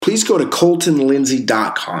please go to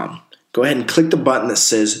coltonlindsay.com. Go ahead and click the button that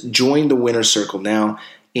says Join the Winner Circle now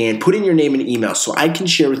and put in your name and email so I can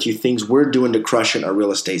share with you things we're doing to crush in our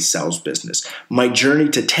real estate sales business, my journey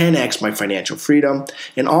to 10x my financial freedom,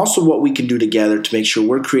 and also what we can do together to make sure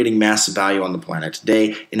we're creating massive value on the planet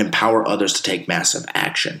today and empower others to take massive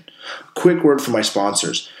action. Quick word from my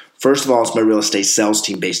sponsors. First of all, it's my real estate sales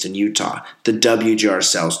team based in Utah, the WGR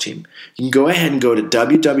Sales Team. You can go ahead and go to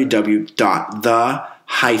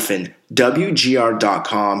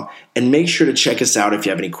www.the-wgr.com and make sure to check us out if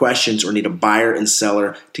you have any questions or need a buyer and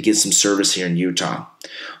seller to get some service here in Utah.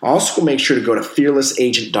 Also, make sure to go to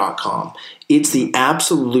fearlessagent.com. It's the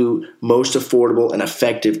absolute most affordable and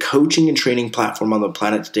effective coaching and training platform on the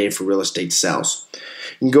planet today for real estate sales.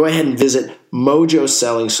 You can go ahead and visit Mojo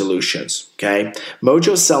Selling Solutions, okay?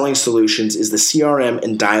 Mojo Selling Solutions is the CRM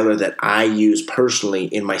and dialer that I use personally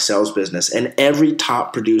in my sales business and every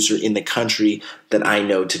top producer in the country that I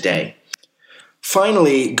know today.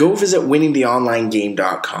 Finally, go visit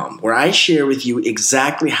winningtheonlinegame.com, where I share with you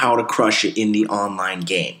exactly how to crush it in the online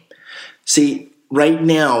game. See, right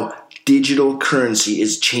now, digital currency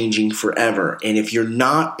is changing forever, and if you're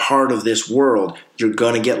not part of this world, you're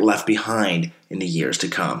going to get left behind in the years to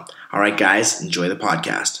come. All right, guys, enjoy the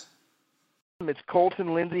podcast. It's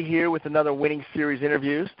Colton Lindsay here with another Winning Series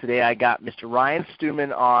interviews. Today I got Mr. Ryan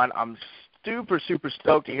Stewman on. I'm super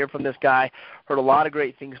stoked to hear from this guy. Heard a lot of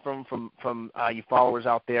great things from you followers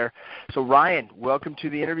out there. So Ryan, welcome to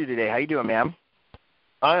the interview today. How you doing, man?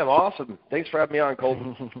 I am awesome. Thanks for having me on,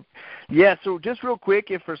 Colton. Yeah, so just real quick,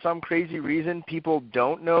 if for some crazy reason people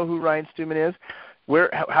don't know who Ryan Stewman is,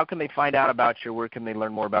 how can they find out about you? Where can they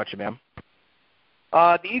learn more about you, man?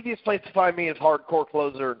 The easiest place to find me is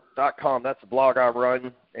hardcorecloser.com. That's the blog I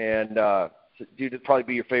run, and it'd probably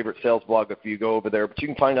be your favorite sales blog if you go over there. But you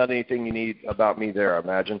can find out anything you need about me there, I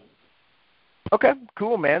imagine. Okay,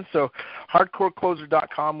 cool, man. So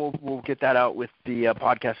hardcorecloser.com, we'll get that out with the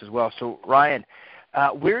podcast as well. So Ryan,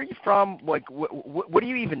 where are you from? Like, what are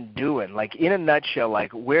you even doing? Like, in a nutshell,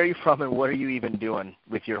 like, where are you from and what are you even doing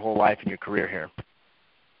with your whole life and your career here?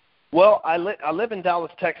 Well, I live in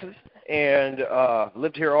Dallas, Texas, and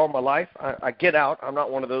lived here all my life. I get out. I'm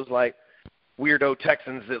not one of those, like, weirdo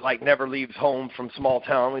Texans that, like, never leaves home from small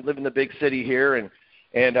town. We live in the big city here and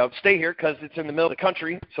stay here because it's in the middle of the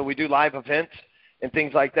country, so we do live events and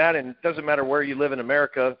things like that. And it doesn't matter where you live in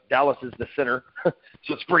America, Dallas is the center, so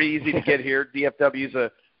it's pretty easy to get here. DFW is a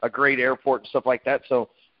great airport and stuff like that, so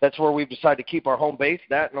that's where we've decided to keep our home base.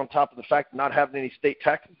 That, and on top of the fact of not having any state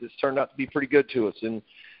taxes, it's turned out to be pretty good to us. And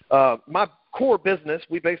my core business,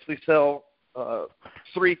 we basically sell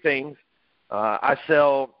three things. I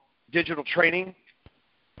sell digital training,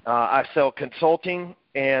 I sell consulting,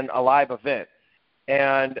 and a live event.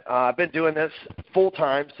 And I've been doing this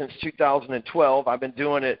full-time since 2012. I've been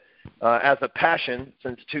doing it as a passion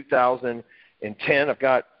since 2010. I've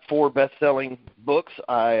got 4 best-selling books.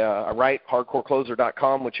 I write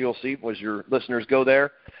hardcorecloser.com, which you'll see as your listeners go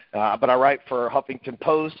there. But I write for Huffington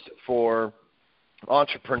Post, for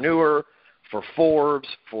Entrepreneur, for Forbes,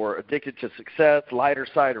 for Addicted to Success, Lighter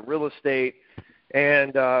Side of Real Estate,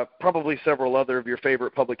 and probably several other of your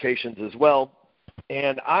favorite publications as well.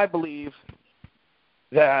 And I believe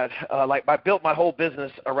that I built my whole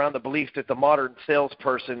business around the belief that the modern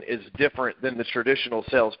salesperson is different than the traditional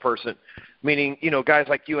salesperson, meaning, guys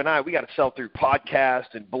like you and I, we got to sell through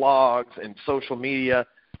podcasts and blogs and social media.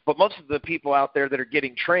 But most of the people out there that are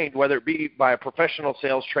getting trained, whether it be by a professional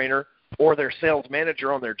sales trainer or their sales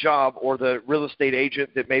manager on their job or the real estate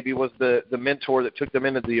agent that maybe was the mentor that took them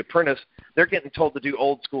into the apprentice, they're getting told to do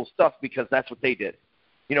old school stuff because that's what they did.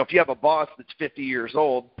 If you have a boss that's 50 years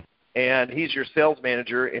old and he's your sales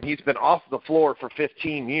manager and he's been off the floor for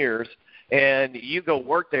 15 years and you go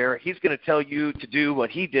work there, he's going to tell you to do what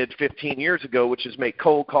he did 15 years ago, which is make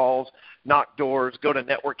cold calls, knock doors, go to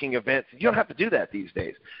networking events. You don't have to do that these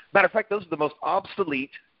days. Matter of fact, those are the most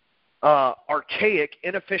obsolete, archaic,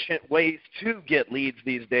 inefficient ways to get leads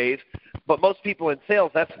these days. But most people in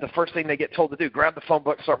sales, that's the first thing they get told to do. Grab the phone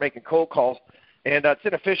book, start making cold calls. And it's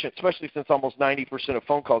inefficient, especially since almost 90% of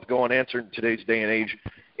phone calls go unanswered in today's day and age.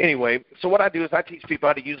 Anyway, so what I do is I teach people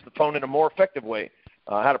how to use the phone in a more effective way,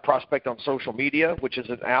 how to prospect on social media, which is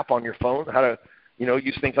an app on your phone, how to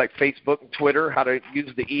use things like Facebook and Twitter, how to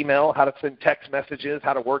use the email, how to send text messages,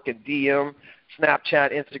 how to work in DM,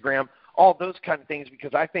 Snapchat, Instagram, all those kind of things,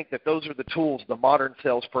 because I think that those are the tools the modern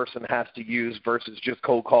salesperson has to use versus just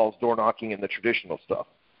cold calls, door knocking, and the traditional stuff.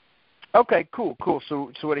 Okay, cool.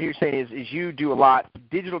 So what you're saying is you do a lot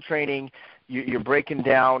digital training. You're breaking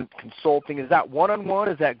down consulting. Is that one-on-one?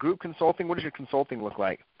 Is that group consulting? What does your consulting look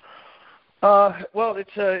like? Well,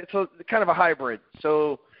 it's a kind of a hybrid.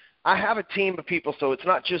 So I have a team of people, so it's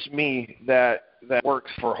not just me that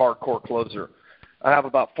works for Hardcore Closer. I have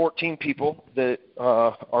about 14 people that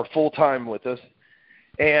are full-time with us.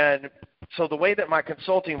 And so the way that my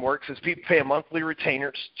consulting works is people pay a monthly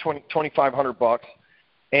retainer, $2,500,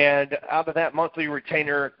 and out of that monthly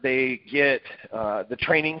retainer, they get the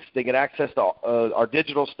trainings, they get access to our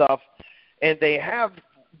digital stuff, and they have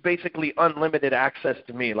basically unlimited access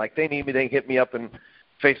to me. Like they need me, they can hit me up in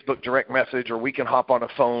Facebook direct message, or we can hop on a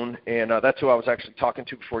phone, and that's who I was actually talking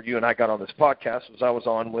to before you and I got on this podcast. Was I was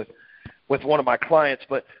on with one of my clients.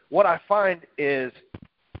 But what I find is,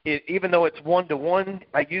 even though it's one-to-one,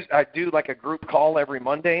 I do like a group call every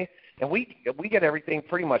Monday, and we get everything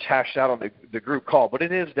pretty much hashed out on the group call. But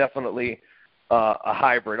it is definitely a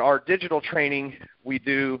hybrid. Our digital training we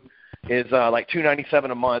do is like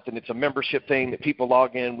 $297 a month, and it's a membership thing that people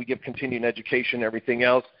log in. We give continuing education, everything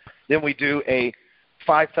else. Then we do a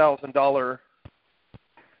 $5,000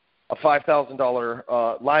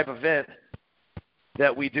 live event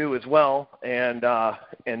that we do as well, and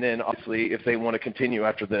then obviously if they want to continue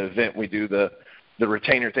after the event, we do the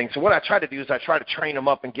retainer thing. So what I try to do is I try to train them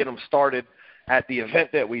up and get them started at the event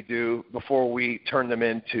that we do before we turn them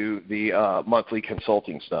into the monthly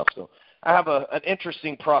consulting stuff. So I have an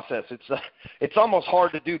interesting process. It's almost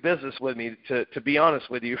hard to do business with me, to be honest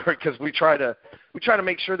with you, because we try to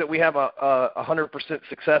make sure that we have a 100%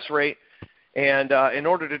 success rate. And in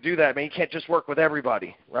order to do that, man, you can't just work with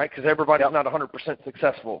everybody, right? Because everybody's not 100%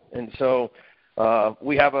 successful. And so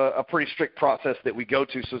we have a pretty strict process that we go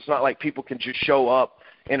to. So it's not like people can just show up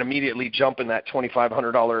and immediately jump in that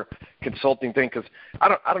 $2,500 consulting thing, because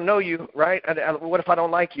I don't know you, right? What if I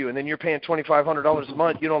don't like you, and then you're paying $2,500 a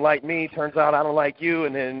month? You don't like me. Turns out I don't like you,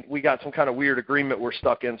 and then we got some kind of weird agreement we're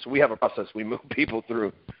stuck in. So we have a process we move people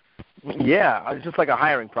through. Yeah, it's just like a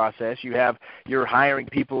hiring process. You're hiring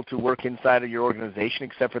people to work inside of your organization,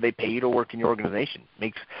 except for they pay you to work in your organization.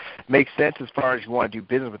 Makes sense as far as you want to do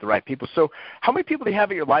business with the right people. So how many people do you have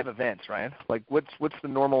at your live events, Ryan? Like what's the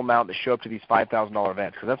normal amount that show up to these $5,000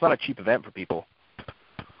 events? Because that's not a cheap event for people.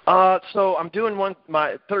 So I'm doing one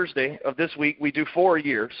my Thursday of this week. We do 4 a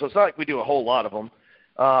year, so it's not like we do a whole lot of them.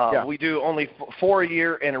 We do only 4 a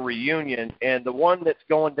year and a reunion, and the one that's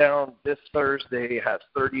going down this Thursday has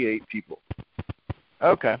 38 people.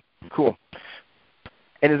 Okay, cool.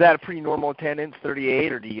 And is that a pretty normal attendance,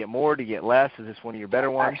 38, or do you get more, do you get less? Is this one of your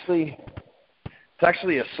better ones? Actually, it's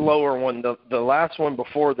actually a slower one. The last one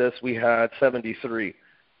before this, we had 73.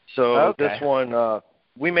 So This one,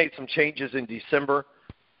 we made some changes in December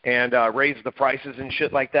and raised the prices and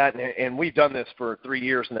shit like that, and we've done this for 3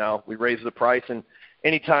 years now. We raised the price, and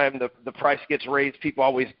anytime the price gets raised, people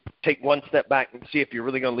always take one step back and see if you're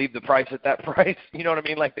really going to leave the price at that price. You know what I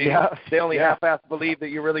mean? Like they only half-ass believe that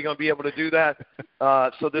you're really going to be able to do that.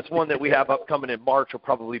 So this one that we have upcoming in March will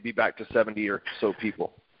probably be back to 70 or so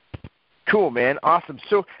people. Cool, man. Awesome.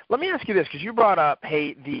 So let me ask you this, because you brought up,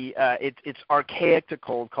 hey, it's archaic to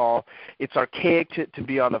cold call. It's archaic to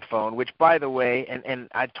be on the phone, which, by the way, and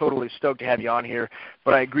I'm totally stoked to have you on here,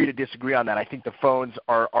 but I agree to disagree on that. I think the phones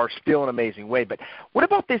are still an amazing way. But what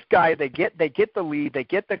about this guy? They get the lead, they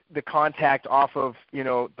get the contact off of,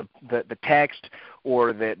 the text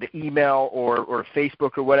or the email or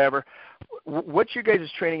Facebook or whatever. What's your guys'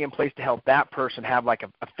 training in place to help that person have like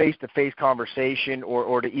a face-to-face conversation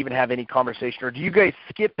or to even have any conversation? Or do you guys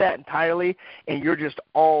skip that entirely and you're just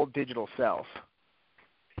all digital sales?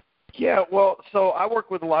 Yeah, well, so I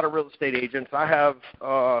work with a lot of real estate agents. I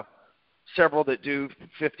have several that do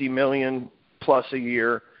 $50 million plus a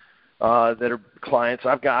year that are clients.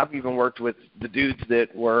 I've even worked with the dudes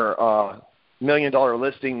that were $1 million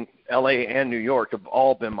listing LA and New York have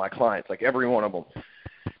all been my clients, like every one of them.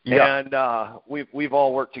 Yeah. And we've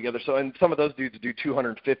all worked together. So, and some of those dudes do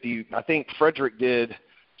 250. I think Frederick did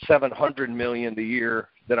 $700 million a year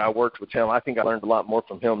that I worked with him. I think I learned a lot more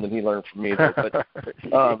from him than he learned from me.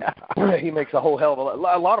 But he makes a whole hell of a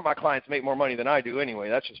lot. A lot of my clients make more money than I do anyway.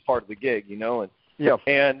 That's just part of the gig,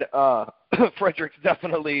 And Frederick's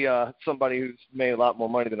definitely somebody who's made a lot more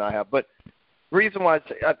money than I have. But the reason why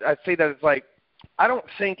I say that is like, I don't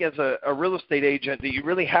think as a real estate agent that you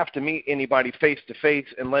really have to meet anybody face-to-face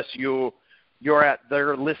unless you're at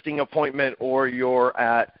their listing appointment or you're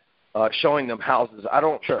at showing them houses. I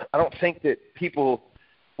don't think that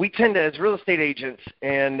we tend to, as real estate agents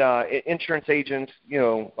and insurance agents,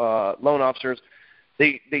 loan officers,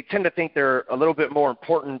 they tend to think they're a little bit more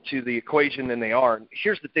important to the equation than they are. And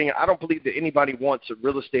here's the thing. I don't believe that anybody wants a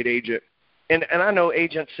real estate agent. And I know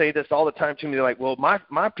agents say this all the time to me. They're like, well,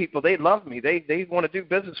 my people, they love me. They want to do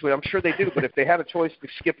business with me. I'm sure they do. But if they had a choice to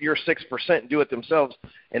skip your 6% and do it themselves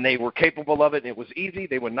and they were capable of it and it was easy,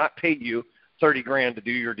 they would not pay you 30 grand to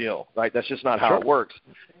do your deal, right? That's just not how it works.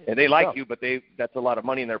 And they like you, but that's a lot of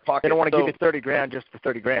money in their pocket. They don't want to give you 30 grand just for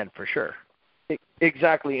 30 grand, for sure.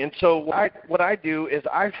 Exactly. And so what I do is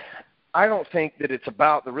I don't think that it's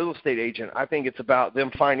about the real estate agent. I think it's about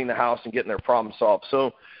them finding the house and getting their problem solved.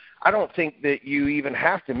 So I don't think that you even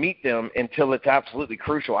have to meet them until it's absolutely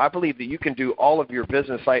crucial. I believe that you can do all of your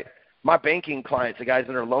business. Like my banking clients, the guys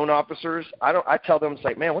that are loan officers, I tell them, it's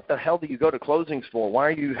like, man, what the hell do you go to closings for? Why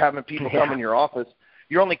are you having people come in your office?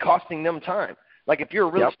 You're only costing them time. Like if you're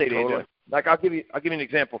a real estate agent, like I'll give you an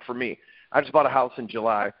example for me. I just bought a house in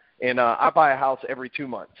July. And I buy a house every 2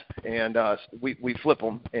 months, and we flip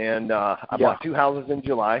them. And I bought 2 houses in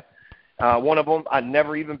July. One of them I'd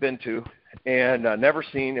never even been to and never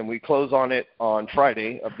seen, and we close on it on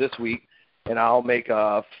Friday of this week, and I'll make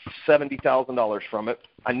 $70,000 from it.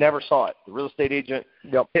 I never saw it. The real estate agent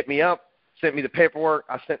hit me up, sent me the paperwork.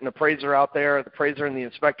 I sent an appraiser out there. The appraiser and the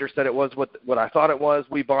inspector said it was what I thought it was.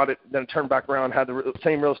 We bought it, then turned back around, had the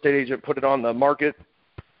same real estate agent put it on the market,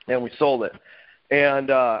 and we sold it.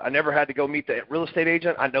 And I never had to go meet the real estate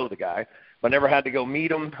agent. I know the guy, but I never had to go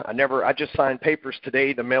meet him. I just signed papers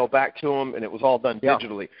today to mail back to him, and it was all done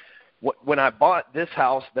digitally. When I bought this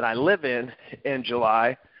house that I live in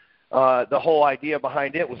July, the whole idea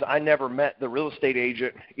behind it was I never met the real estate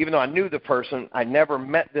agent. Even though I knew the person, I never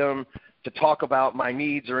met them to talk about my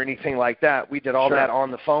needs or anything like that. We did all that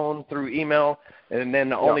on the phone, through email, and then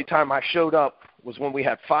the only time I showed up was when we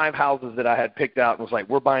had 5 houses that I had picked out and was like,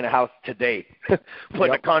 we're buying a house today,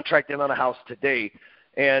 putting a contract in on a house today.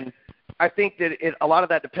 And I think that a lot of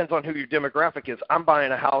that depends on who your demographic is. I'm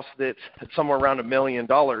buying a house that's somewhere around $1 million,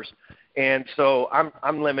 and so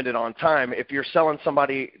I'm limited on time. If you're selling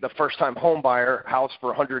somebody the first-time home buyer house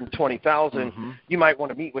for $120,000, you might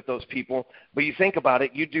want to meet with those people. But you think about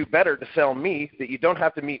it, you do better to sell me that you don't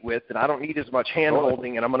have to meet with, that I don't need as much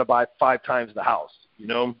hand-holding, and I'm going to buy 5 times the house, you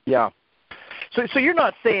know? Yeah. So you're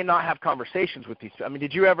not saying not have conversations with these. I mean,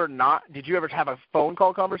 did you ever have a phone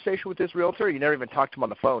call conversation with this realtor? You never even talked to him on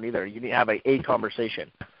the phone either. You didn't have a conversation.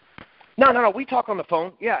 No. We talk on the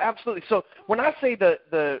phone. Yeah, absolutely. So when I say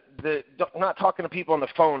the not talking to people on the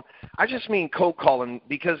phone, I just mean cold calling,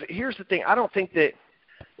 because here's the thing. I don't think that,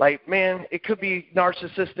 like, man, it could be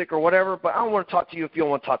narcissistic or whatever, but I don't want to talk to you if you don't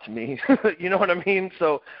want to talk to me. You know what I mean?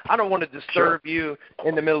 So I don't want to disturb you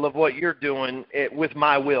in the middle of what you're doing with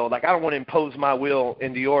my will. Like, I don't want to impose my will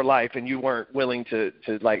into your life and you weren't willing to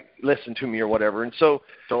like, listen to me or whatever. And so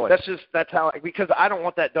that's how, because I don't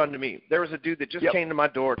want that done to me. There was a dude that just came to my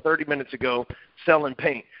door 30 minutes ago selling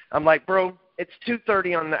paint. I'm like, bro, it's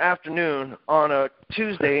 2:30 on the afternoon on a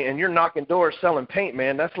Tuesday and you're knocking doors selling paint,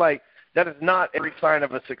 man. That is not every sign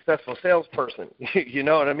of a successful salesperson. You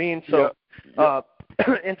know what I mean? So,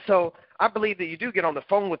 and so I believe that you do get on the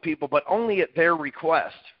phone with people, but only at their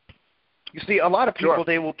request. You see, a lot of people,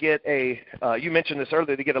 they will get you mentioned this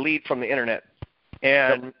earlier, they get a lead from the internet.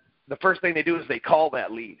 And the first thing they do is they call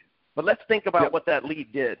that lead. But let's think about what that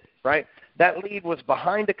lead did, right? That lead was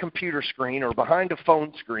behind a computer screen or behind a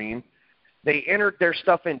phone screen. They entered their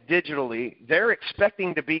stuff in digitally. They're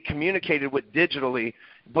expecting to be communicated with digitally,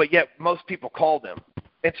 but yet most people call them.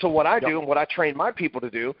 And so what I do and what I train my people to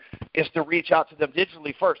do is to reach out to them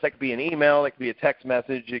digitally first. That could be an email. It could be a text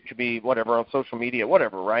message. It could be whatever on social media,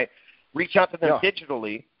 whatever, right? Reach out to them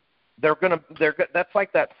digitally. That's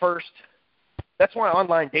like that first – that's why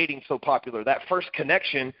online dating's so popular. That first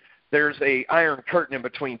connection, there's a iron curtain in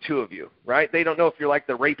between two of you, right? They don't know if you're like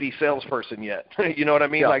the rapey salesperson yet. You know what I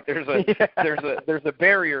mean? Like there's a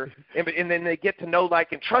barrier, and then they get to know,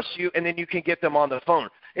 like, and trust you, and then you can get them on the phone.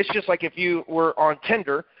 It's just like if you were on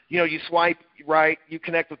Tinder, you know, you swipe right, you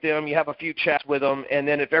connect with them, you have a few chats with them, and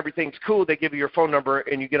then if everything's cool, they give you your phone number,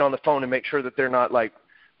 and you get on the phone and make sure that they're not like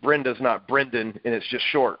Brenda's not Brendan and it's just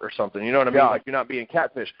short or something. You know what I mean? Like you're not being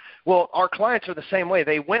catfish. Well, our clients are the same way.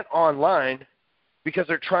 They went online because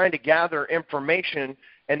they're trying to gather information,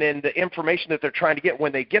 and then the information that they're trying to get,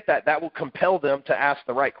 when they get that will compel them to ask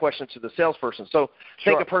the right questions to the salesperson. So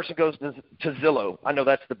think a person goes to Zillow. I know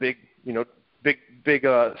that's the big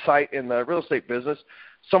site in the real estate business.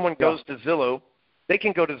 Someone goes to Zillow. They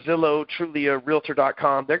can go to Zillow,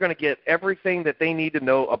 TrulyARealtor.com. They're going to get everything that they need to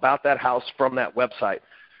know about that house from that website.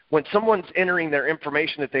 When someone's entering their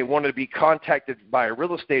information that they want to be contacted by a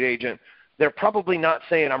real estate agent, they're probably not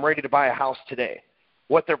saying, I'm ready to buy a house today.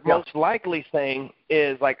 What they're most likely saying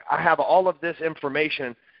is, like, I have all of this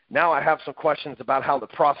information. Now I have some questions about how the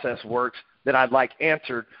process works that I'd like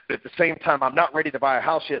answered. But at the same time, I'm not ready to buy a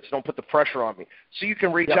house yet, so don't put the pressure on me. So you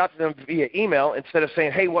can reach out to them via email instead of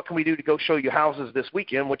saying, hey, what can we do to go show you houses this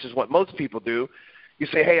weekend, which is what most people do. You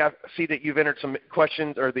say, hey, I see that you've entered some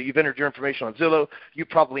questions or that you've entered your information on Zillow. You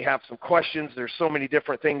probably have some questions. There's so many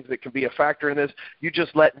different things that can be a factor in this. You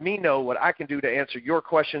just let me know what I can do to answer your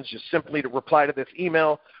questions, just simply to reply to this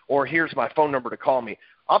email, or here's my phone number to call me.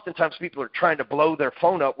 Oftentimes people are trying to blow their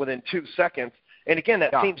phone up within 2 seconds. And again,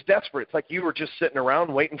 that seems desperate. It's like you were just sitting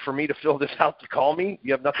around waiting for me to fill this out to call me.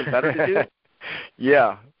 You have nothing better to do.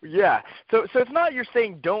 Yeah. So it's not you're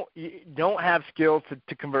saying don't have skills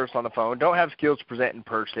to converse on the phone, don't have skills to present in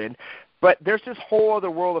person, but there's this whole other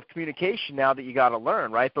world of communication now that you got to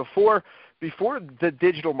learn, right? Before the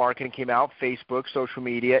digital marketing came out, Facebook, social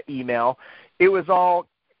media, email, it was all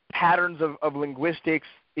patterns of linguistics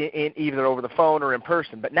in either over the phone or in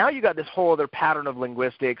person. But now you got this whole other pattern of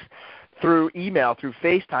linguistics through email, through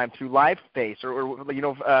FaceTime, through LiveFace, or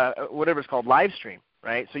whatever it's called, live stream,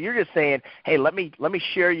 right? So you're just saying, hey, let me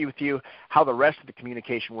share with you how the rest of the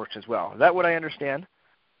communication works as well. Is that what I understand?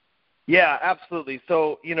 Yeah, absolutely.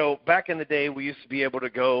 So, back in the day, we used to be able to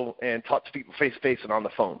go and talk to people face-to-face and on the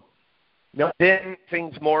phone. Yep. Then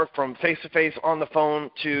things morphed from face-to-face on the phone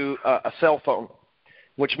to a cell phone,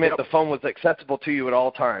 which meant the phone was accessible to you at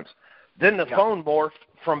all times. Then the phone morphed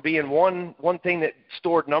from being one thing that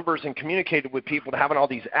stored numbers and communicated with people to having all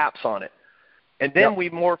these apps on it. And then we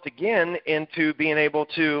morphed again into being able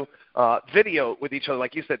to video with each other,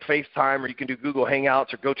 like you said, FaceTime, or you can do Google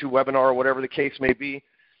Hangouts or GoToWebinar or whatever the case may be.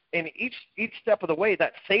 And each step of the way,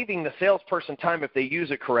 that's saving the salesperson time if they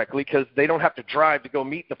use it correctly, because they don't have to drive to go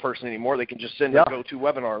meet the person anymore. They can just send a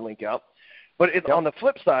GoToWebinar link out. But on the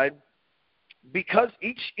flip side, because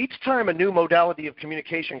each time a new modality of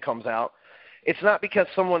communication comes out, it's not because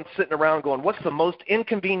someone's sitting around going, what's the most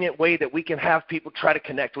inconvenient way that we can have people try to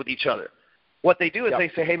connect with each other? What they do is they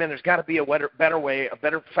say, hey, man, there's got to be a better way, a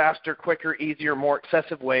better, faster, quicker, easier, more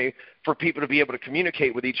accessible way for people to be able to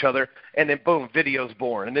communicate with each other. And then, boom, video's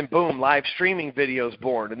born. And then, boom, live streaming video's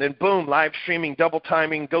born. And then, boom, live streaming, double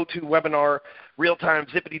timing, GoToWebinar, real-time,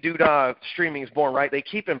 zippity-doo-dah streaming is born, right? They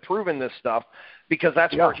keep improving this stuff because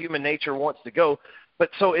that's where human nature wants to go.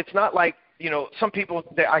 But so it's not like, some people,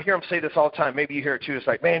 I hear them say this all the time. Maybe you hear it too. It's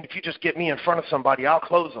like, man, if you just get me in front of somebody, I'll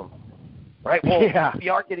close them. Right? Well, we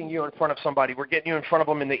are getting you in front of somebody. We're getting you in front of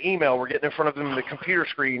them in the email. We're getting in front of them in the computer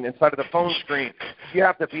screen, inside of the phone screen. You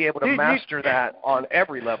have to be able to master that on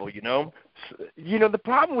every level, The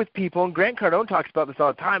problem with people, and Grant Cardone talks about this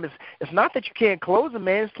all the time, is it's not that you can't close them,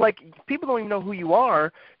 man. It's like people don't even know who you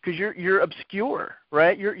are because you're obscure,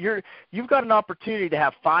 right? You've got an opportunity to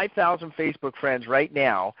have 5,000 Facebook friends right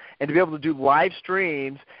now and to be able to do live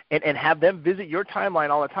streams and have them visit your timeline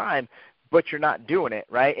all the time, but you're not doing it,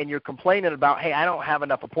 right? And you're complaining about, hey, I don't have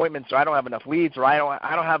enough appointments, or I don't have enough leads, or I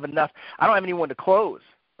don't have anyone to close,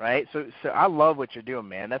 right? So I love what you're doing,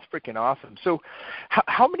 man. That's freaking awesome. So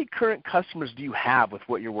how many current customers do you have with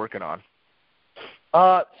what you're working on?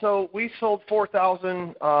 So we sold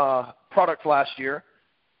 4,000 products last year,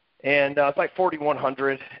 and it's like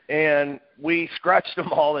 4,100, and we scratched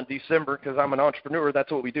them all in December because I'm an entrepreneur. That's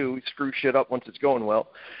what we do. We screw shit up once it's going well.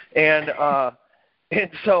 And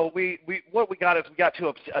so what we got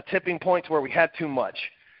to a tipping point where we had too much.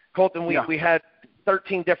 Colton, we had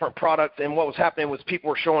 13 different products, and what was happening was people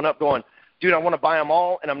were showing up going, dude, I want to buy them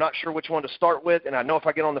all, and I'm not sure which one to start with, and I know if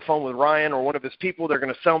I get on the phone with Ryan or one of his people, they're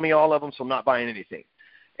going to sell me all of them, so I'm not buying anything.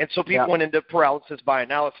 And so people went into paralysis by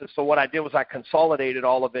analysis. So what I did was I consolidated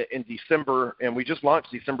all of it in December, and we just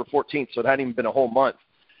launched December 14th, so it hadn't even been a whole month.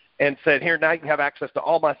 And said, here, now you can have access to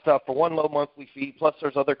all my stuff for one low monthly fee, plus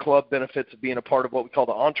there's other club benefits of being a part of what we call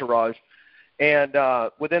the entourage. And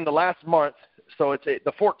within the last month, so it's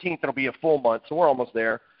the 14th, it'll be a full month, so we're almost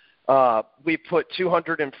there. We put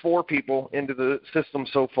 204 people into the system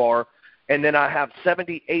so far, and then I have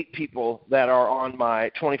 78 people that are on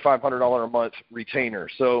my $2,500 a month retainer.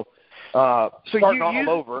 So starting all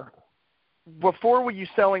over. Before, were you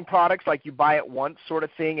selling products like you buy it once sort of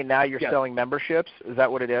thing, and now you're selling memberships? Is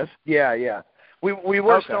that what it is? Yeah. We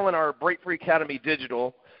were selling our Break Free Academy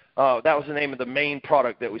Digital. That was the name of the main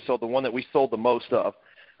product that we sold, the one that we sold the most of.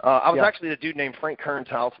 I was actually at a dude named Frank Kern's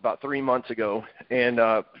house about 3 months ago, and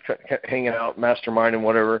hanging out, mastermind and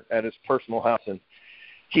whatever at his personal house, and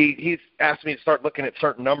he's asked me to start looking at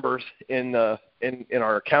certain numbers in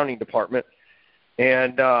our accounting department,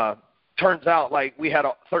 and turns out like we had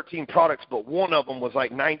 13 products, but one of them was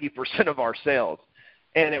like 90% of our sales,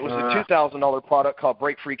 and it was a $2,000 product called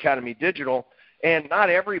Break Free Academy Digital. And not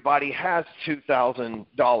everybody has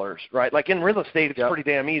 $2,000, right? Like in real estate, it's pretty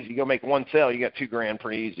damn easy. You go make one sale, you got $2,000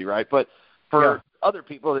 pretty easy, right? But for other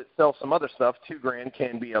people that sell some other stuff, $2,000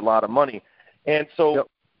 can be a lot of money. And so,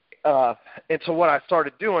 what I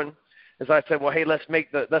started doing is I said, well, hey, let's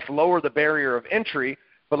lower the barrier of entry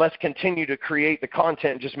but let's continue to create the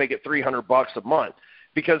content and just make it $300 a month.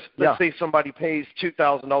 Because let's say somebody pays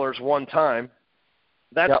 $2,000 one time,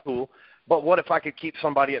 that's cool. But what if I could keep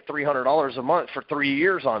somebody at $300 a month for 3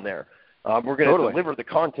 years on there? We're going to deliver the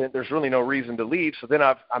content. There's really no reason to leave. So then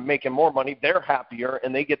I'm making more money. They're happier,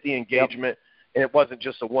 and they get the engagement, and it wasn't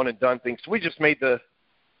just a one-and-done thing. So we just made the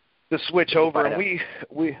switch over, and we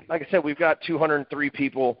like I said, we've got 203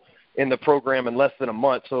 people in the program in less than a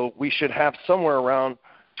month. So we should have somewhere around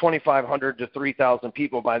 2,500 to 3,000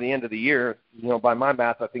 people by the end of the year. You know, by my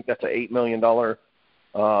math, I think that's an $8 million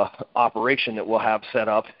operation that we'll have set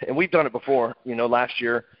up. And we've done it before. You know, last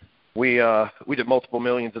year we did multiple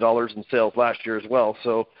millions of dollars in sales last year as well.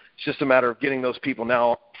 So it's just a matter of getting those people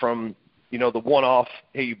now from, you know, the one-off,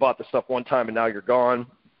 hey, you bought the stuff one time and now you're gone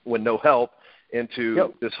with no help,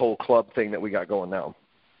 into this whole club thing that we got going now.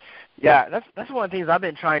 Yeah, that's one of the things I've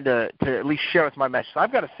been trying to at least share with my message. So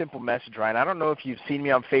I've got a simple message, Ryan. I don't know if you've seen me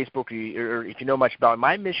on Facebook or if you know much about it.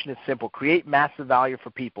 My mission is simple: create massive value for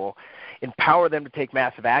people, empower them to take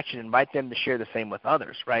massive action, invite them to share the same with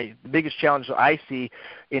others, right? The biggest challenge that I see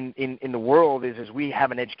in the world is we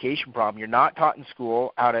have an education problem. You're not taught in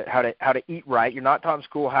school how to eat right. You're not taught in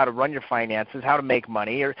school how to run your finances, how to make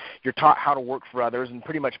money, or you're taught how to work for others and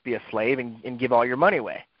pretty much be a slave and give all your money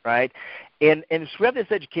away. Right, and so we have this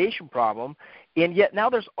education problem, and yet now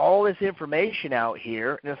there's all this information out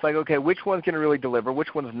here, and it's like, okay, which one's going to really deliver?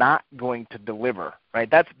 Which one's not going to deliver? Right?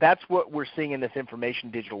 That's what we're seeing in this information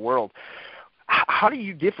digital world. How do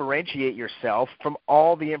you differentiate yourself from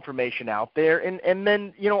all the information out there, and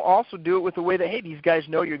then also do it with the way that, hey, these guys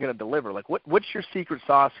know you're going to deliver? Like, what's your secret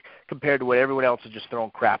sauce compared to what everyone else is just throwing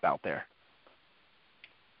crap out there?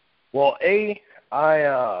 Well,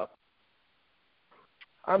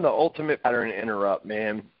 I'm the ultimate pattern interrupt,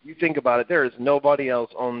 man. You think about it, there is nobody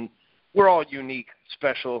else we're all unique,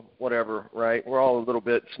 special, whatever, right? We're all a little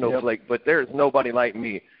bit snowflake, but there is nobody like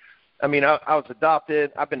me. I mean, I was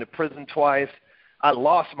adopted. I've been to prison twice. I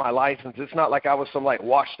lost my license. It's not like I was some, like,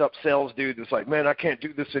 washed-up sales dude that's like, man, I can't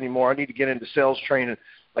do this anymore. I need to get into sales training.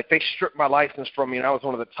 Like, they stripped my license from me, and I was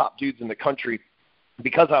one of the top dudes in the country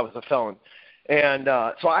because I was a felon. And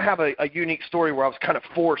so I have a unique story where I was kind of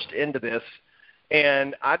forced into this.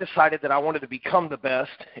 And I decided that I wanted to become the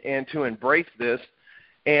best and to embrace this.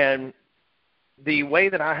 And the way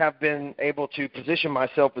that I have been able to position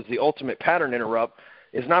myself as the ultimate pattern interrupt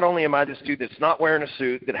is not only am I this dude that's not wearing a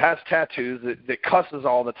suit, that has tattoos, that cusses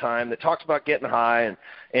all the time, that talks about getting high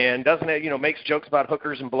and doesn't, makes jokes about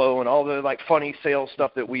hookers and blow and all the, like, funny sales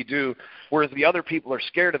stuff that we do, whereas the other people are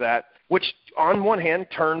scared of that, which on one hand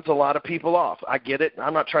turns a lot of people off. I get it.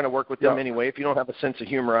 I'm not trying to work with them anyway. If you don't have a sense of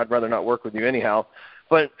humor, I'd rather not work with you anyhow.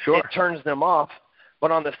 But it turns them off.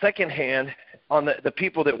 But on the second hand, on the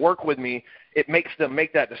people that work with me, it makes them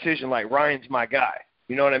make that decision like, Ryan's my guy.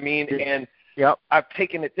 You know what I mean? And I've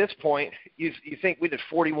taken at this point, you think we did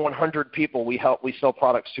 4,100 people we sell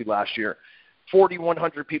products to last year.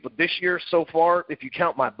 4,100 people. This year so far, if you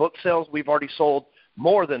count my book sales, we've already sold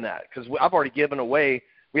more than that because I've already given away.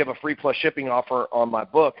 We have a free plus shipping offer on my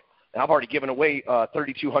book, and I've already given away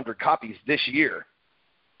 3,200 copies this year,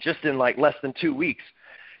 just in like less than 2 weeks.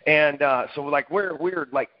 And so like we're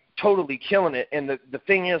like totally killing it. And the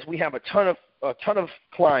thing is, we have a ton of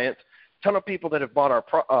clients, ton of people that have bought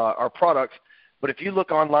our products. But if you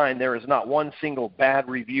look online, there is not one single bad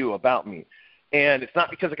review about me. And it's not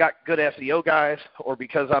because I got good SEO guys or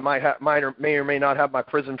because I may or may not have my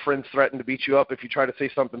prison friends threaten to beat you up if you try to say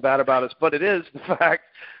something bad about us, but it is the fact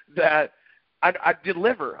that I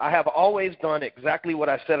deliver. I have always done exactly what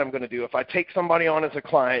I said I'm going to do. If I take somebody on as a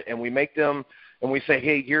client and we make them and we say,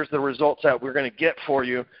 hey, here's the results that we're going to get for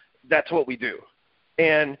you, that's what we do.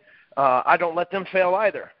 And I don't let them fail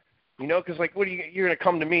either. Because like, you're going to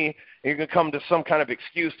come to me and you're going to come to some kind of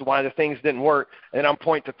excuse to why the things didn't work, and I'm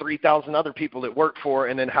pointing to 3,000 other people that work for,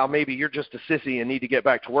 and then how maybe you're just a sissy and need to get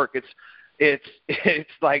back to work. It's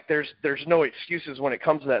like there's no excuses when it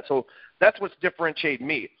comes to that. So that's what's differentiated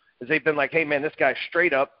me. Is they've been like, hey man, this guy's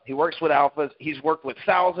straight up. He works with alphas. He's worked with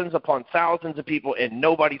thousands upon thousands of people, and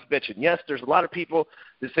nobody's bitching. Yes, there's a lot of people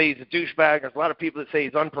that say he's a douchebag. There's a lot of people that say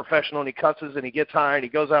he's unprofessional and he cusses and he gets high and he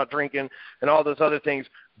goes out drinking and all those other things.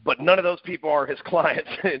 But none of those people are his clients,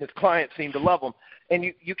 and his clients seem to love him. And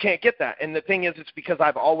you can't get that. And the thing is, it's because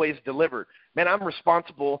I've always delivered. Man, I'm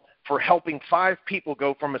responsible for helping 5 people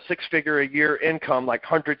go from a 6-figure-a-year income, like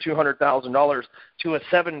 $100,000, $200,000, to a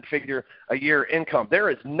 7-figure-a-year income. There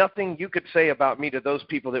is nothing you could say about me to those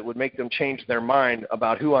people that would make them change their mind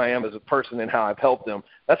about who I am as a person and how I've helped them.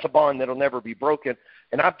 That's a bond that will never be broken.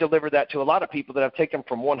 And I've delivered that to a lot of people that I've taken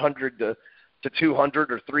from 100 to to $200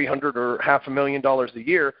 or $300 or $500,000 a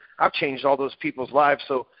year, I've changed all those people's lives.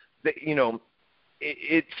 So,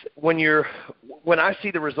 it's when I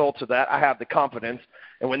see the results of that, I have the confidence.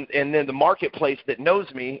 And then the marketplace that knows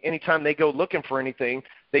me, anytime they go looking for anything,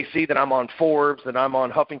 they see that I'm on Forbes, that I'm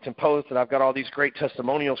on Huffington Post, and I've got all these great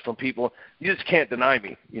testimonials from people. You just can't deny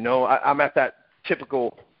me. I'm at that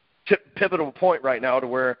pivotal point right now to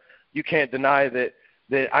where you can't deny that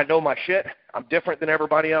I know my shit. I'm different than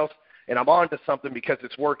everybody else, and I'm on to something because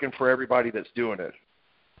it's working for everybody that's doing it.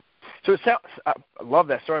 So I love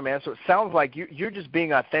that story, man. So it sounds like you're just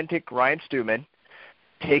being authentic Ryan Stewman.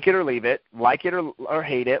 Take it or leave it, like it or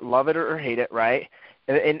hate it, love it or hate it, right?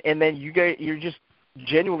 And then you're just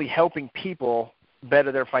genuinely helping people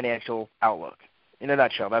better their financial outlook. In a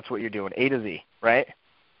nutshell, that's what you're doing, A to Z, right?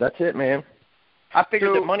 That's it, man. I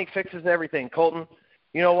figured that money fixes everything, Colton.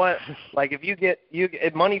 You know what? Like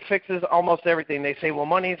if money fixes almost everything. They say, well,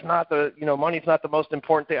 money's not the most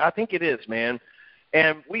important thing. I think it is, man.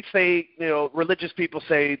 And we say, religious people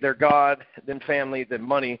say they're God, then family, then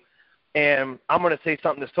money. And I'm going to say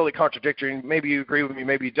something that's totally contradictory. Maybe you agree with me,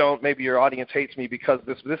 maybe you don't. Maybe your audience hates me because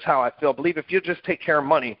this is how I feel. I believe if you just take care of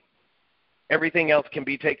money, everything else can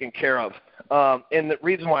be taken care of. And the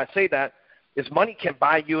reason why I say that is money can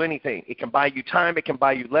buy you anything. It can buy you time. It can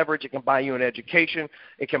buy you leverage. It can buy you an education.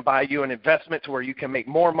 It can buy you an investment to where you can make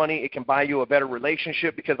more money. It can buy you a better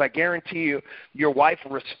relationship because I guarantee you your wife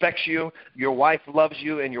respects you, your wife loves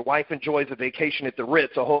you, and your wife enjoys a vacation at the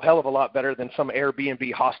Ritz a whole hell of a lot better than some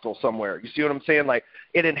Airbnb hostel somewhere. You see what I'm saying? Like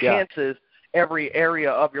it enhances every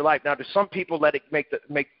area of your life. Now, do some people let it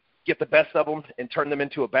get the best of them and turn them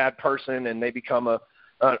into a bad person and they become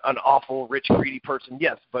an awful, rich, greedy person?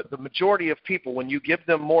 Yes, but the majority of people, when you give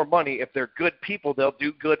them more money, if they're good people, they'll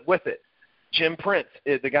do good with it. Jim Prince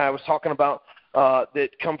is the guy I was talking about that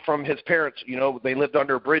come from his parents. They lived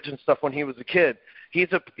under a bridge and stuff when he was a kid. He's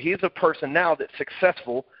a person now that's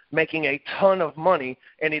successful, making a ton of money,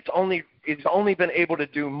 and he's only been able to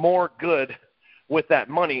do more good with that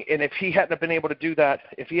money. And if he hadn't been able to do that,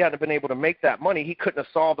 if he hadn't been able to make that money, he couldn't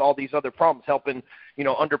have solved all these other problems, helping,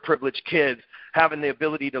 underprivileged kids, having the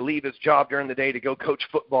ability to leave his job during the day to go coach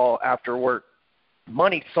football after work.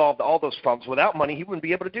 Money solved all those problems. Without money, he wouldn't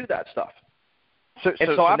be able to do that stuff. So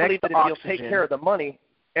I believe that if you'll take care of the money,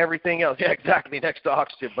 everything else, exactly, next to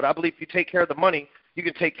oxygen. But I believe if you take care of the money, you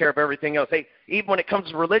can take care of everything else. Hey, even when it comes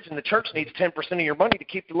to religion, the church needs 10% of your money to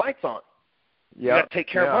keep the lights on. You got to take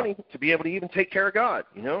care of money to be able to even take care of God,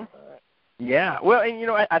 Yeah. Well, and,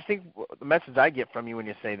 I think the message I get from you when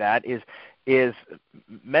you say that is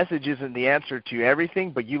message isn't the answer to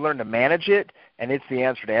everything, but you learn to manage it, and it's the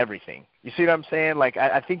answer to everything. You see what I'm saying? Like,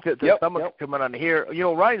 I think that there's someone coming on here.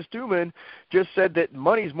 Ryan Stewman just said that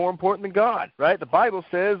money is more important than God, right? The Bible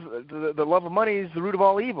says the love of money is the root of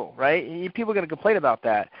all evil, right? And people are going to complain about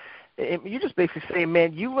that. You're just basically saying,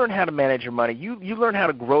 man, you learn how to manage your money. You learn how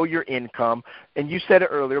to grow your income. And you said it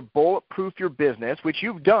earlier, bulletproof your business, which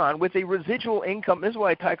you've done with a residual income. This is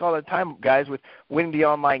why I talk all the time, guys, with winning the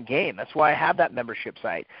online game. That's why I have that membership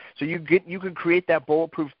site. So you can create that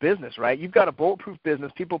bulletproof business, right? You've got a bulletproof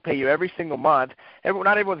business. People pay you every single month.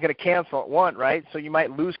 Not everyone's going to cancel at once, right? So you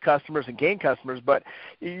might lose customers and gain customers, but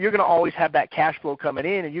you're going to always have that cash flow coming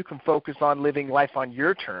in, and you can focus on living life on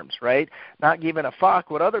your terms, right? Not giving a fuck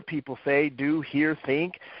what other people say, do, hear,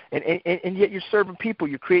 think, and yet you're serving people,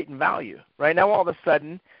 you're creating value. Right now, all of a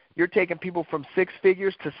sudden, you're taking people from 6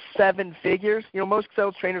 figures to 7 figures. Most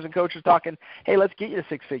sales trainers and coaches talking, hey, let's get you to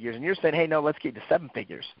 6 figures, and you're saying, hey, no, let's get you to 7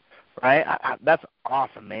 figures. Right? That's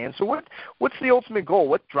awesome, man. So what's the ultimate goal?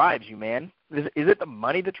 What drives you, man? Is it the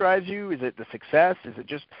money that drives you? Is it the success? Is it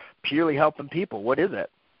just purely helping people? What is it?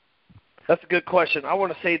 That's a good question. I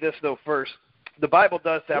want to say this, though, first. The Bible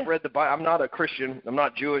does say, I've read the Bible. I'm not a Christian. I'm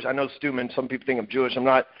not Jewish. I know Stewman, some people think I'm Jewish. I'm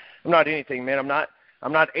not anything, man.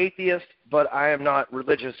 I'm not atheist, but I am not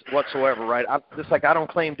religious whatsoever, right? I don't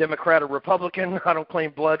claim Democrat or Republican. I don't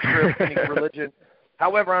claim blood, trip, any religion.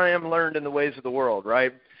 However, I am learned in the ways of the world,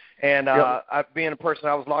 right? And being a person,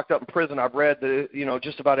 I was locked up in prison. I've read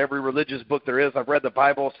just about every religious book there is. I've read the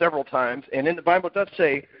Bible several times, and in the Bible it does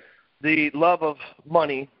say the love of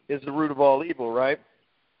money is the root of all evil, right?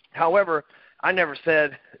 However, I never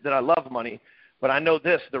said that I love money, but I know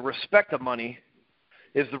this: the respect of money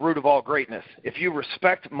is the root of all greatness. If you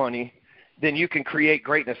respect money, then you can create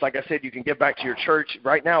greatness. Like I said, you can give back to your church.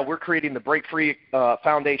 Right now, we're creating the Break Free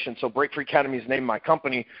Foundation. So Break Free Academy is the name of my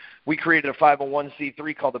company. We created a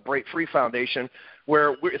 501c3 called the Break Free Foundation,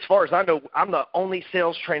 where, as far as I know, I'm the only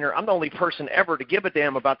sales trainer. I'm the only person ever to give a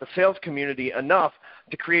damn about the sales community enough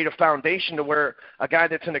to create a foundation to where a guy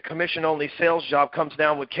that's in a commission-only sales job comes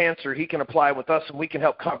down with cancer, he can apply with us, and we can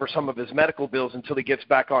help cover some of his medical bills until he gets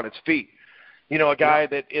back on his feet. You know, a guy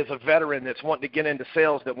that is a veteran that's wanting to get into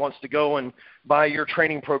sales, that wants to go and buy your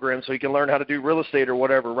training program so he can learn how to do real estate or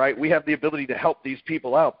whatever, right? We have the ability to help these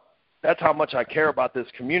people out. That's how much I care about this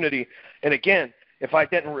community. And again, if I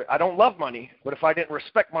didn't, I don't love money, but if I didn't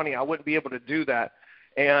respect money, I wouldn't be able to do that.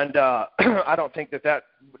 And I don't think that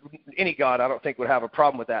any God, I don't think, would have a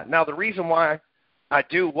problem with that. Now, the reason why I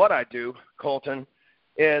do what I do, Colton,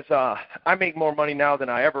 is I make more money now than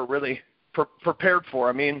I ever really prepared for.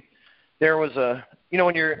 I mean, there was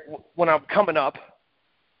when I'm coming up,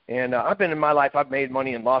 and I've been in my life, I've made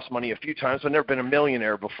money and lost money a few times. I've never been a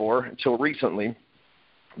millionaire before until recently.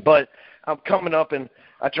 But I'm coming up, and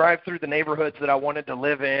I drive through the neighborhoods that I wanted to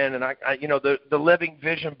live in, and I the living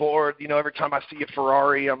vision board, every time I see a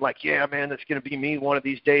Ferrari, I'm like, yeah, man, that's going to be me one of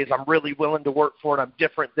these days. I'm really willing to work for it. I'm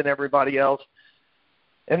different than everybody else.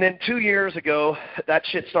 And then 2 years ago, that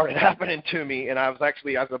shit started happening to me, and I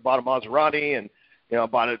bought a Maserati, and I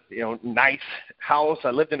bought a nice house.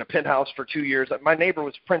 I lived in a penthouse for 2 years. My neighbor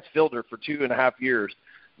was Prince Fielder for 2.5 years,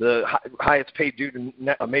 the highest paid dude in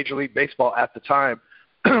Major League Baseball at the time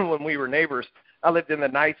when we were neighbors. I lived in the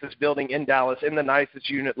nicest building in Dallas, in the nicest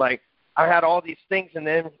unit. Like, I had all these things, and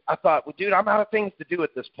then I thought, well, dude, I'm out of things to do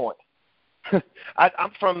at this point.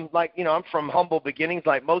 I'm from humble beginnings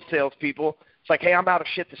like most salespeople. It's like, hey, I'm out of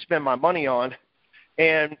shit to spend my money on.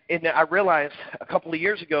 And I realized a couple of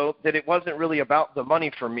years ago that it wasn't really about the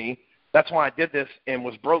money for me. That's why I did this and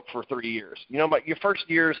was broke for 3 years. But your first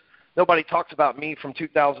years, nobody talks about me from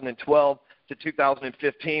 2012 to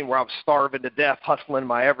 2015, where I was starving to death, hustling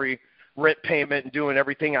my every rent payment and doing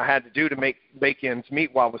everything I had to do to make ends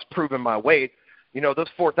meet while I was proving my weight. Those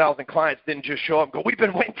 4,000 clients didn't just show up and go, we've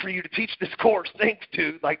been waiting for you to teach this course. Thanks,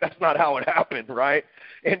 dude. Like, that's not how it happened, right?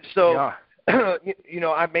 And so,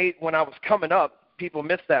 when I was coming up, people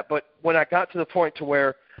missed that. But when I got to the point to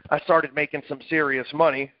where I started making some serious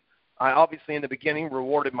money, I obviously in the beginning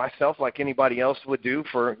rewarded myself like anybody else would do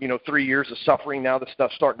for, 3 years of suffering. Now the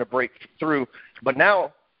stuff's starting to break through. But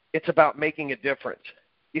now it's about making a difference.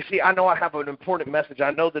 You see, I know I have an important message.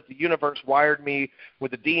 I know that the universe wired me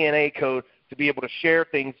with a DNA code to be able to share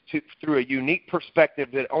things through a unique perspective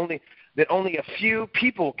that only a few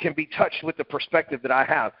people can be touched with the perspective that I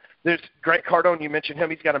have. There's Grant Cardone, you mentioned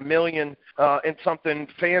him. He's got 1 million and something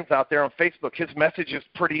fans out there on Facebook. His message is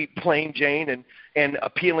pretty plain Jane and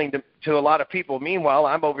appealing to a lot of people. Meanwhile,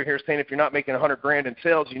 I'm over here saying if you're not making $100,000 in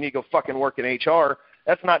sales, you need to go fucking work in HR.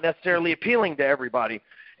 That's not necessarily appealing to everybody.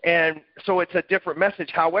 And so it's a different message.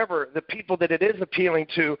 However, the people that it is appealing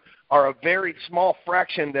to are a very small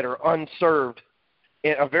fraction that are unserved,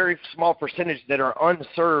 and a very small percentage that are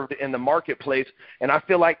unserved in the marketplace. And I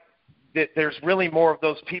feel like that there's really more of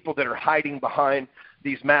those people that are hiding behind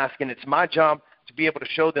these masks, and it's my job to be able to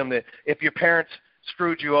show them that if your parents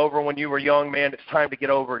screwed you over when you were young, man, it's time to get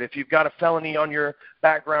over it. If you've got a felony on your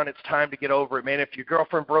background, it's time to get over it, man. If your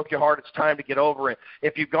girlfriend broke your heart, it's time to get over it.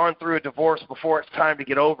 If you've gone through a divorce before, it's time to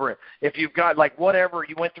get over it. If you've got, whatever,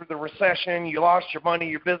 you went through the recession, you lost your money,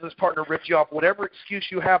 your business partner ripped you off, whatever excuse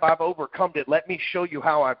you have, I've overcome it. Let me show you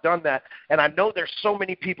how I've done that. And I know there's so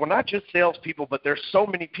many people, not just salespeople, but there's so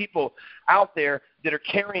many people out there that are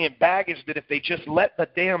carrying baggage that if they just let the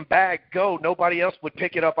damn bag go, nobody else would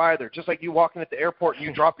pick it up either. Just like you walking at the airport and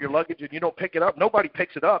you drop your luggage and you don't pick it up, nobody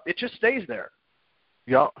picks it up. It just stays there.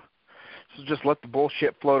 Yeah. So just let the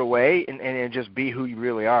bullshit float away and just be who you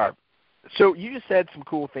really are. So you just said some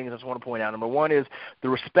cool things I just want to point out. Number one is the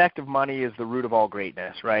respect of money is the root of all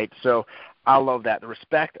greatness, right? So I love that. The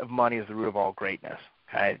respect of money is the root of all greatness,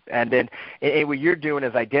 okay? And then what you're doing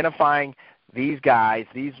is identifying these guys,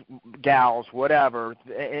 these gals, whatever,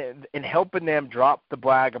 and helping them drop the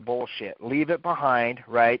bag of bullshit. Leave it behind,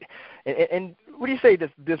 right? And what do you say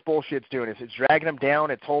this bullshit's doing? It's dragging them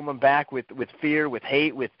down. It's holding them back with fear, with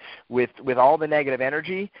hate, with all the negative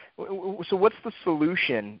energy. So what's the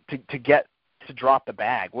solution to get to drop the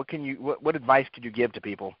bag? What advice could you give to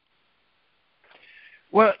people?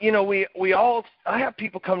 Well, I have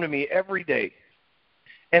people come to me every day,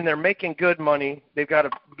 and they're making good money. They've got a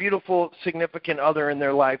beautiful, significant other in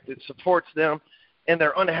their life that supports them, and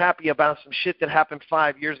they're unhappy about some shit that happened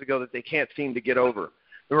 5 years ago that they can't seem to get over.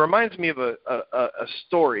 It reminds me of a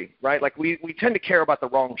story, right? Like we tend to care about the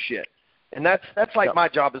wrong shit. And that's like Yep. my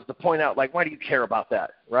job is to point out, like, why do you care about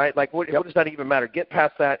that, right? Like, what does that even matter? Get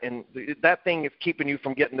past that, and that thing is keeping you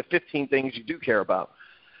from getting the 15 things you do care about.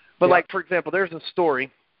 But, Yep. like, for example, there's a story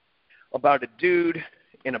about a dude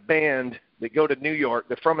in a band that go to New York.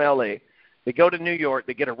 They're from L.A. They go to New York.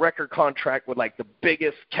 They get a record contract with, like, the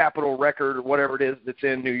biggest Capitol record or whatever it is that's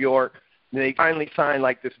in New York. And they finally sign,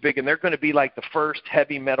 like, this big, and they're going to be, like, the first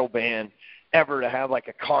heavy metal band ever to have, like,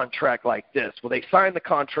 a contract like this. Well, they sign the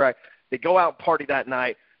contract. They go out and party that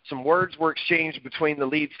night. Some words were exchanged between the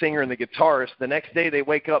lead singer and the guitarist. The next day they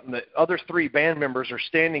wake up and the other 3 band members are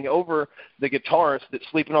standing over the guitarist that's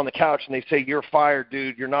sleeping on the couch, and they say, "You're fired,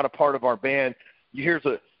 dude. You're not a part of our band. Here's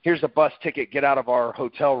a bus ticket. Get out of our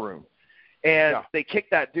hotel room." And they kick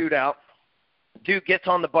that dude out. Dude gets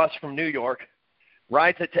on the bus from New York,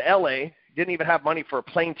 rides it to L.A., didn't even have money for a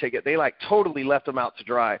plane ticket. They, like, totally left him out to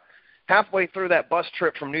dry. Halfway through that bus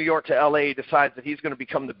trip from New York to L.A., he decides that he's going to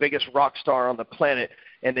become the biggest rock star on the planet,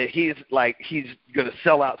 and that he's going to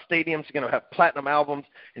sell out stadiums, he's going to have platinum albums,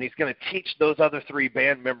 and he's going to teach those other 3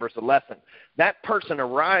 band members a lesson. That person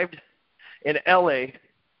arrived in L.A.,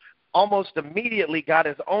 almost immediately got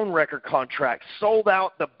his own record contract, sold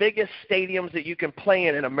out the biggest stadiums that you can play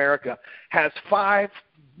in America, has 5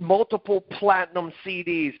 multiple platinum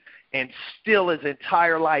CDs, and still his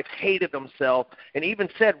entire life hated himself, and even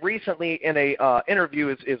said recently in a interview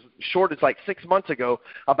as short as like 6 months ago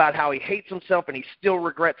about how he hates himself and he still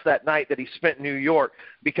regrets that night that he spent in New York,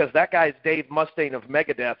 because that guy's Dave Mustaine of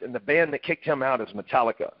Megadeth, and the band that kicked him out is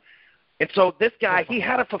Metallica. And so this guy, he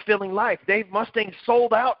had a fulfilling life. Dave Mustaine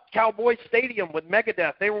sold out Cowboy Stadium with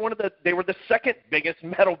Megadeth. They were the second biggest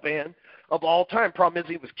metal band of all time. Problem is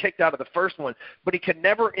he was kicked out of the first one, but he could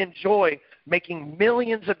never enjoy making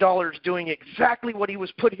millions of dollars doing exactly what he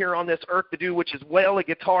was put here on this earth to do, which is wail a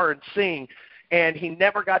guitar and sing. And he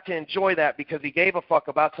never got to enjoy that because he gave a fuck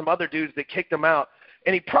about some other dudes that kicked him out.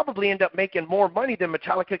 And he probably ended up making more money than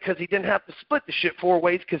Metallica because he didn't have to split the shit 4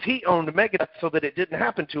 ways because he owned Megadeth so that it didn't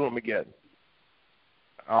happen to him again.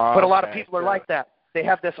 But a lot of people are like that. They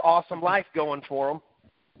have this awesome life going for them,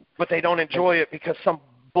 but they don't enjoy it because some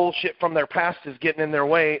bullshit from their past is getting in their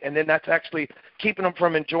way, and then that's actually keeping them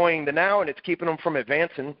from enjoying the now, and it's keeping them from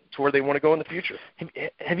advancing to where they want to go in the future.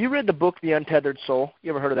 Have you read the book The Untethered Soul? You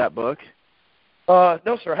ever heard of that book?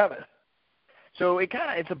 No, sir, I haven't. So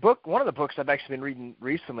it's a book, one of the books I've actually been reading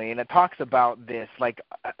recently, and it talks about this, like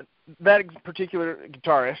that particular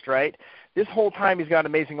guitarist, right? This whole time he's got an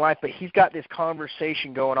amazing life, but he's got this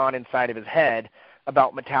conversation going on inside of his head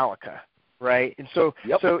about Metallica, right? And so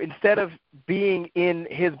instead of being in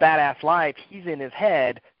his badass life, he's in his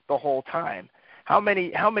head the whole time. How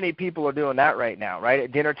many people are doing that right now, right?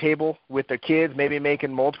 At dinner table with their kids, maybe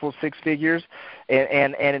making multiple 6 figures,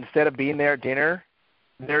 and instead of being there at dinner,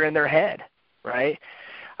 they're in their head. Right?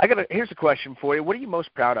 Here's a question for you. What are you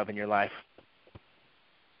most proud of in your life?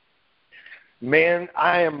 Man,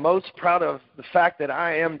 I am most proud of the fact that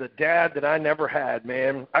I am the dad that I never had,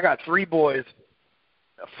 man. I got 3 boys,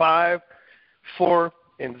 5, 4,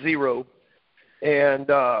 and 0.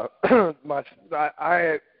 And I'm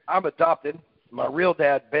adopted. My real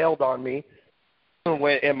dad bailed on me,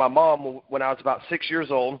 and my mom when I was about 6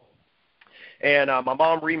 years old. And my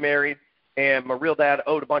mom remarried. And my real dad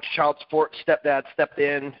owed a bunch of child support. Stepdad stepped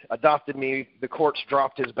in, adopted me. The courts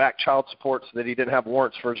dropped his back child support so that he didn't have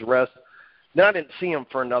warrants for his arrest. Then I didn't see him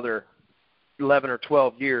for another 11 or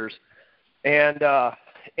 12 years. And my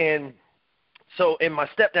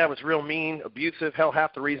stepdad was real mean, abusive. Hell,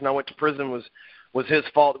 half the reason I went to prison was his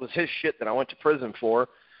fault. It was his shit that I went to prison for.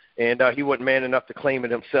 And he wasn't man enough to claim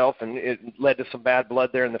it himself, and it led to some bad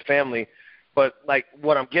blood there in the family. But, like,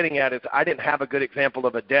 what I'm getting at is I didn't have a good example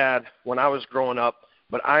of a dad when I was growing up,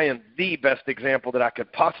 but I am the best example that I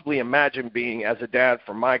could possibly imagine being as a dad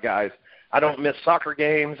for my guys. I don't miss soccer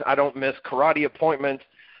games. I don't miss karate appointments.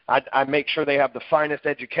 I make sure they have the finest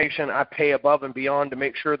education. I pay above and beyond to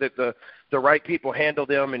make sure that the right people handle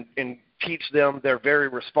them and teach them. They're very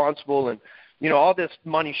responsible. And, you know, all this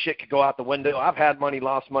money shit could go out the window. I've had money,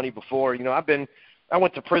 lost money before. You know, I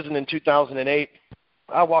went to prison in 2008.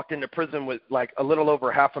 I walked into prison with like a little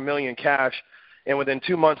over $500,000 cash, and within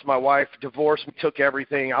 2 months my wife divorced me, took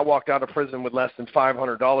everything. I walked out of prison with less than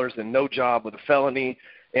 $500 and no job, with a felony,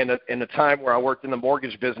 and a time where I worked in the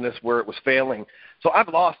mortgage business where it was failing. So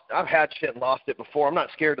I've had shit and lost it before. I'm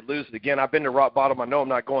not scared to lose it again. I've been to rock bottom. I know I'm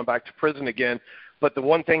not going back to prison again. But the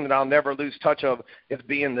one thing that I'll never lose touch of is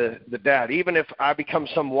being the dad. Even if I become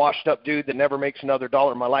some washed-up dude that never makes another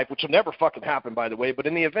dollar in my life, which will never fucking happen, by the way, but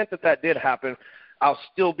in the event that did happen, I'll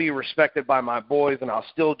still be respected by my boys, and I'll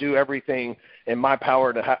still do everything in my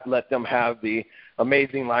power to let them have the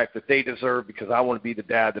amazing life that they deserve, because I want to be the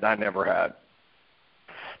dad that I never had.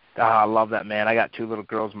 I love that, man. I got 2 little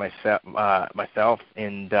girls myself,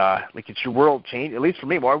 and like, it's your world changed. At least for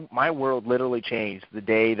me, my world literally changed the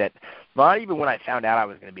day that, not even when I found out I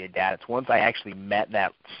was going to be a dad. It's once I actually met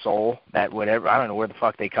that soul, that whatever, I don't know where the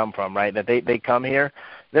fuck they come from, right? That they come here.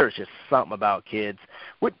 There's just something about kids.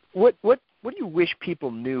 What do you wish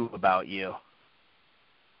people knew about you?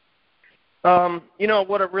 You know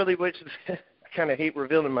what I really wish is, I kind of hate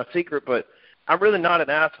revealing my secret, but I'm really not an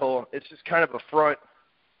asshole. It's just kind of a front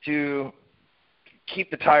to keep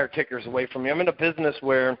the tire kickers away from me. I'm in a business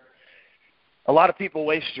where a lot of people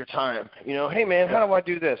waste your time. You know, hey, man, how do I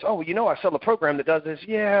do this? Oh, you know, I sell a program that does this.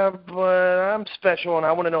 Yeah, but I'm special, and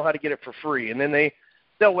I want to know how to get it for free. And then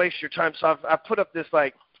they'll waste your time. So I've put up this,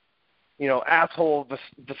 like, you know, asshole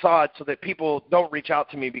facade so that people don't reach out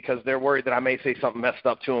to me because they're worried that I may say something messed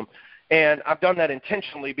up to them. And I've done that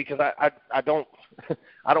intentionally because I don't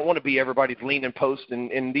I don't want to be everybody's leaning post.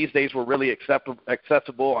 And these days we're really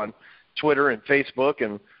accessible on Twitter and Facebook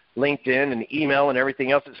and LinkedIn and email and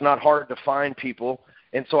everything else. It's not hard to find people.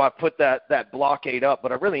 And so I put that blockade up.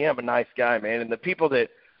 But I really am a nice guy, man. And the people that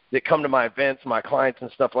come to my events, my clients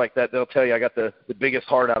and stuff like that, they'll tell you I got the biggest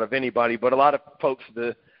heart out of anybody. But a lot of folks,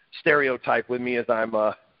 the stereotype with me is I am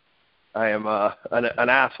an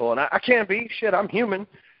asshole. And I can be. Shit, I'm human.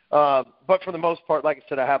 But for the most part, like I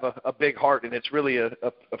said, I have a big heart, and it's really a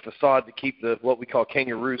facade to keep what we call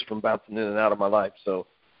kangaroos from bouncing in and out of my life. So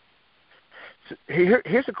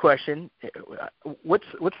here's a question: what's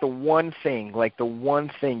the one thing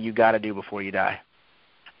you got to do before you die?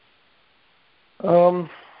 I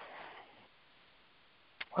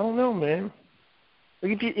don't know, man.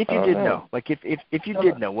 Like if you did know, like if you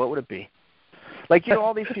did know, what would it be? Like, you know,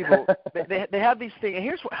 all these people, they have these things. And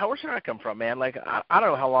where's that come from, man? Like, I don't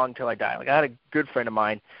know how long until I die. Like, I had a good friend of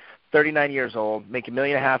mine, 39 years old, making $1.5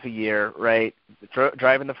 million a year, right?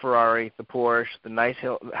 Driving the Ferrari, the Porsche, the nice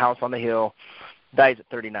house on the hill, dies at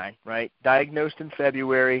 39, right? Diagnosed in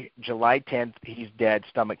February, July 10th, he's dead,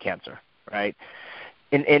 stomach cancer, right?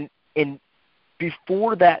 And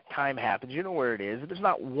before that time happens, you know where it is. There's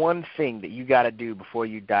not one thing that you got to do before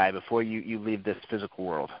you die, before you leave this physical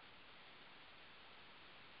world.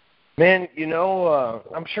 Man, you know,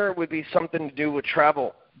 I'm sure it would be something to do with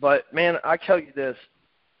travel. But, man, I tell you this.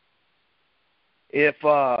 If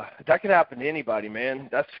that could happen to anybody, man,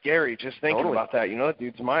 that's scary just thinking about that. You know, that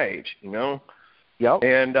dude's my age, you know. Yep.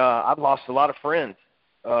 And I've lost a lot of friends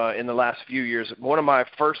in the last few years. One of my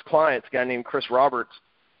first clients, a guy named Chris Roberts,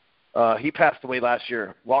 he passed away last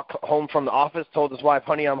year. Walked home from the office, told his wife,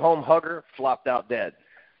 honey, I'm home, hug her, flopped out dead.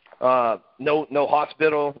 No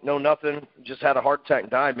hospital, no nothing, just had a heart attack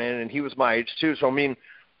and died, man, and he was my age too. So, I mean,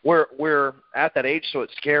 we're at that age, so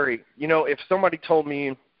it's scary. You know, if somebody told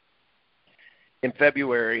me in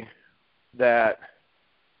February that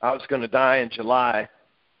I was going to die in July,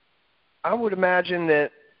 I would imagine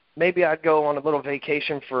that maybe I'd go on a little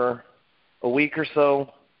vacation for a week or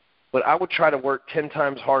so, but I would try to work 10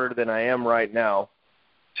 times harder than I am right now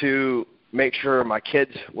to make sure my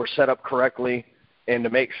kids were set up correctly, and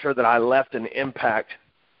to make sure that I left an impact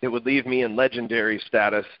that would leave me in legendary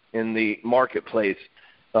status in the marketplace.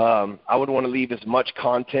 I would want to leave as much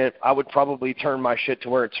content. I would probably turn my shit to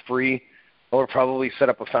where it's free. I would probably set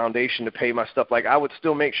up a foundation to pay my stuff. Like, I would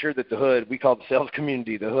still make sure that the hood, we call the sales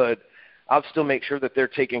community the hood, I would still make sure that they're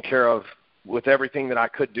taken care of with everything that I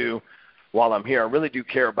could do while I'm here. I really do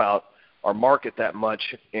care about our market that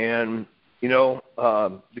much. And, you know,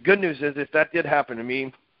 the good news is if that did happen to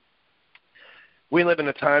me, we live in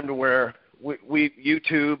a time to where we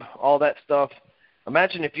YouTube, all that stuff.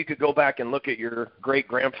 Imagine if you could go back and look at your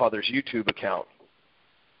great-grandfather's YouTube account.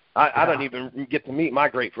 I don't even get to meet my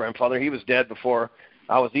great-grandfather. He was dead before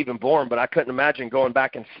I was even born, but I couldn't imagine going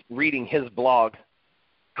back and reading his blog.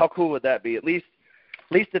 How cool would that be? At least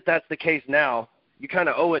if that's the case now, you kind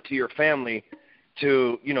of owe it to your family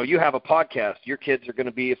to, you know, you have a podcast. Your kids are going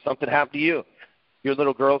to be, if something happened to you, your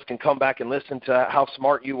little girls can come back and listen to how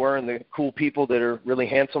smart you were and the cool people that are really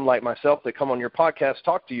handsome like myself that come on your podcast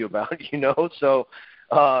talk to you about, you know. So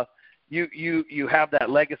you have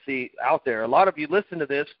that legacy out there. A lot of you listen to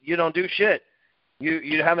this, you don't do shit.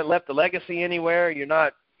 You haven't left a legacy anywhere. You're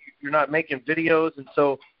not making videos, and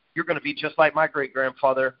so you're going to be just like my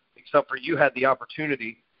great-grandfather, except for you had the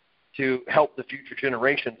opportunity to help the future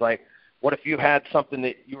generations. Like, what if you had something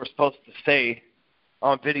that you were supposed to say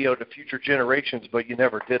on video to future generations, but you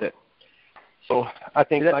never did it? So I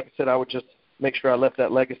think, like I said, I would just make sure I left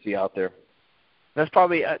that legacy out there. That's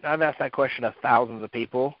probably, I've asked that question of thousands of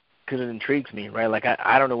people, because it intrigues me, right? Like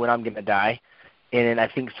I don't know when I'm going to die, and I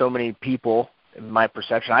think so many people, in my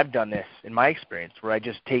perception, I've done this in my experience, where I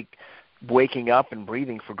just take waking up and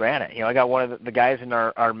breathing for granted. I got one of the guys in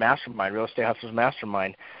our mastermind, Real Estate Hustlers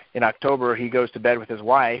Mastermind. In October, he goes to bed with his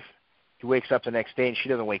wife. He wakes up the next day, and she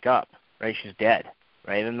doesn't wake up, right? She's dead,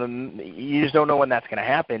 right? And then you just don't know when that's going to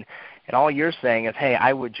happen. And all you're saying is, hey,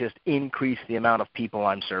 I would just increase the amount of people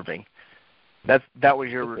I'm serving. That was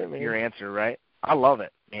your answer, right? I love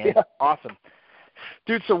it, man. Yeah. Awesome.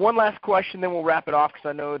 Dude, so one last question, then we'll wrap it off because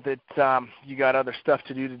I know that you got other stuff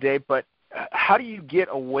to do today. But how do you get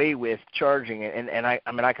away with charging, and I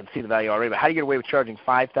mean, I can see the value already, but how do you get away with charging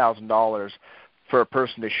 $5,000 for a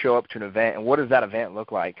person to show up to an event, and what does that event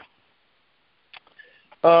look like?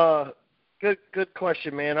 Good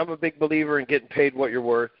question, man. I'm a big believer in getting paid what you're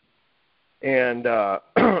worth, and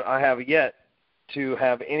I have yet to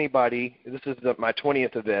have anybody, this is my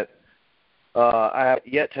 20th event, I have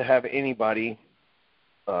yet to have anybody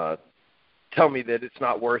tell me that it's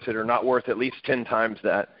not worth it or not worth at least 10 times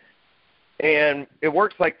that. And it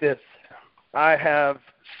works like this. I have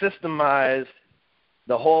systemized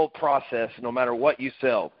the whole process no matter what you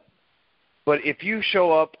sell. But if you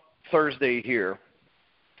show up Thursday here,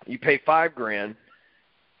 you pay $5,000.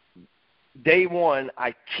 Day one,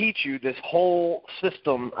 I teach you this whole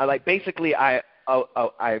system. I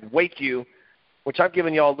wake you, which I've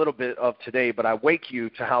given you all a little bit of today, but I wake you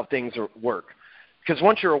to how things work. Because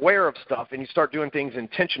once you're aware of stuff and you start doing things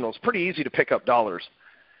intentional, it's pretty easy to pick up dollars.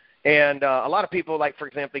 And a lot of people, like, for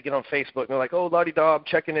example, they get on Facebook and they're like, oh, la-di-da, I'm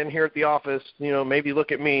checking in here at the office, maybe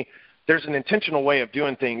look at me. There's an intentional way of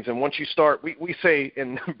doing things. And once you start, we say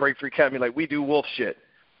in Break Free Academy, like, we do wolf shit,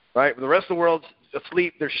 right? The rest of the world's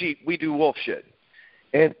asleep, they're sheep. We do wolf shit.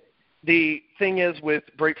 And the thing is with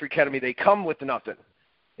Break Free Academy, they come with nothing.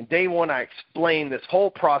 And day one, I explain this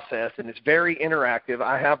whole process, and it's very interactive.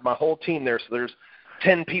 I have my whole team there, so there's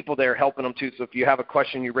 10 people there helping them too. So if you have a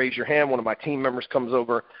question, you raise your hand. One of my team members comes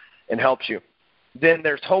over and helps you. Then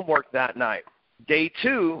there's homework that night. Day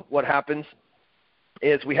two, what happens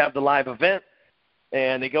is we have the live event,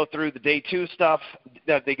 and they go through the day two stuff.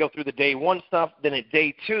 They go through the day one stuff. Then at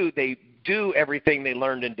day two, they do everything they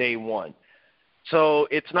learned in day one. So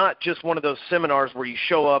it's not just one of those seminars where you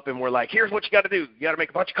show up and we're like, here's what you got to do. You got to make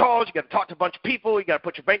a bunch of calls. You got to talk to a bunch of people. You got to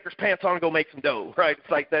put your banker's pants on and go make some dough, right? It's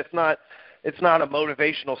like it's not a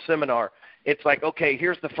motivational seminar. It's like, okay,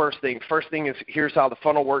 here's the first thing. First thing is here's how the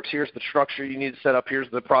funnel works. Here's the structure you need to set up. Here's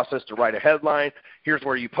the process to write a headline. Here's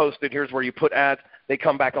where you post it. Here's where you put ads. They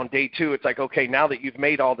come back on day two. It's like, okay, now that you've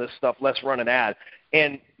made all this stuff, let's run an ad.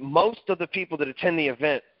 And most of the people that attend the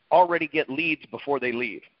event already get leads before they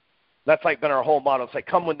leave. That's like been our whole motto. It's like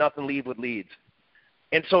come with nothing, leave with leads.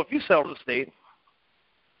 And so if you sell real estate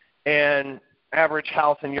and average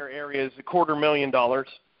house in your area is $250,000,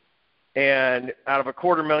 and out of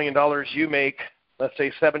 $250,000 you make, let's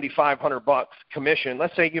say, $7,500 commission.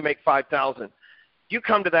 Let's say you make $5,000. You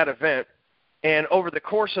come to that event, and over the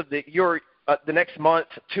course of the next month,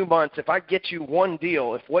 2 months, if I get you one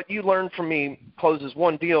deal, if what you learn from me closes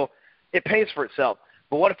one deal, it pays for itself.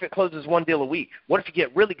 But what if it closes one deal a week? What if you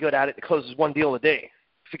get really good at it, it closes one deal a day?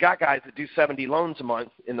 So you got guys that do 70 loans a month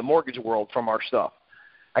in the mortgage world from our stuff.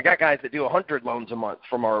 I got guys that do 100 loans a month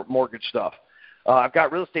from our mortgage stuff. I've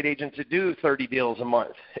got real estate agents that do 30 deals a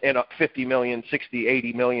month and $50 million, $60,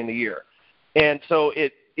 $80 million a year. And so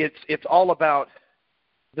it's all about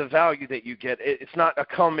the value that you get. It's not a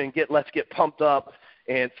come and let's get pumped up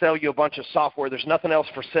and sell you a bunch of software. There's nothing else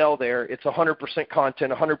for sale there. It's 100%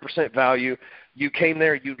 content, 100% value. You came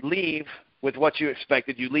there, you leave with what you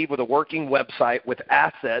expected. You leave with a working website with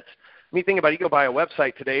assets. I mean, think about it. You go buy a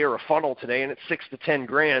website today or a funnel today, and it's $6,000 to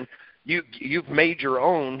 $10,000. You've made your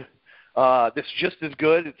own. That's just as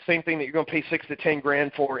good. It's the same thing that you're going to pay $6,000 to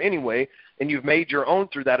 $10,000 for anyway, and you've made your own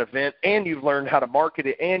through that event, and you've learned how to market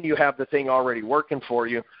it, and you have the thing already working for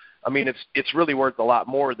you. I mean, it's really worth a lot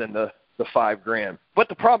more than the $5,000. But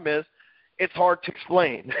the problem is, it's hard to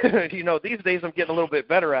explain. These days I'm getting a little bit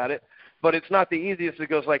better at it, but it's not the easiest. It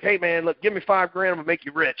goes like, hey man, look, give me $5,000, I'm gonna make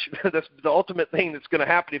you rich. That's the ultimate thing that's going to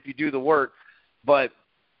happen if you do the work. But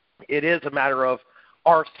it is a matter of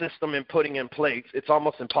our system and putting in place. It's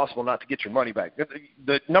almost impossible not to get your money back.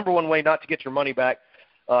 The number one way not to get your money back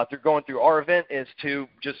through going through our event is to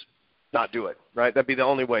just not do it, right? That'd be the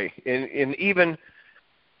only way. And even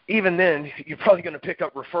then, you're probably going to pick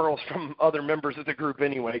up referrals from other members of the group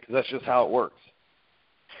anyway, because that's just how it works.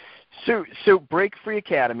 So Break Free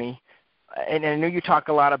Academy, and I know you talk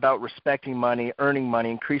a lot about respecting money, earning money,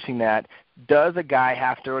 increasing that. Does a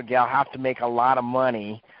guy or a gal have to make a lot of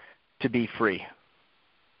money to be free?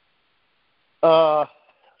 Well,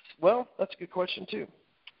 that's a good question too.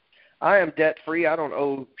 I am debt-free. I don't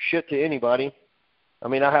owe shit to anybody. I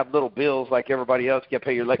mean, I have little bills like everybody else. You got to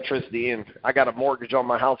pay your electricity, and I got a mortgage on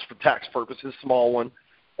my house for tax purposes, small one,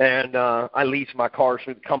 and I lease my car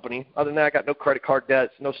through the company. Other than that, I got no credit card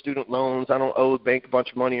debts, no student loans. I don't owe the bank a bunch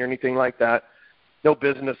of money or anything like that. No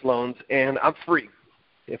business loans, and I'm free.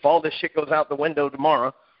 If all this shit goes out the window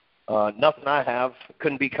tomorrow, nothing I have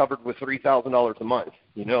couldn't be covered with $3,000 a month.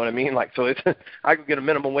 You know what I mean? Like, so it's I could get a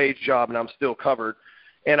minimum wage job and I'm still covered.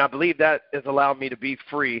 And I believe that has allowed me to be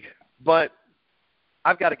free. But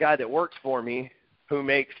I've got a guy that works for me who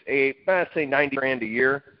makes say $90,000 a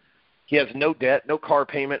year. He has no debt, no car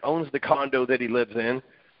payment, owns the condo that he lives in,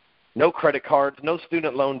 no credit cards, no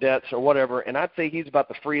student loan debts or whatever. And I'd say he's about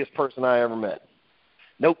the freest person I ever met.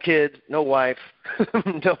 No kids, no wife,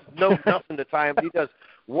 no nothing to tie him. He does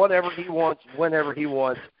whatever he wants, whenever he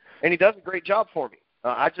wants, and he does a great job for me.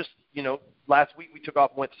 I just, last week we took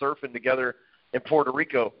off and went surfing together in Puerto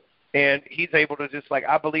Rico. And he's able to just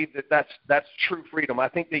I believe that's true freedom. I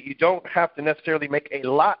think that you don't have to necessarily make a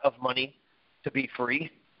lot of money to be free,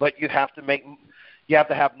 but you have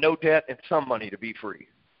to have no debt and some money to be free.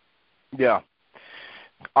 Yeah.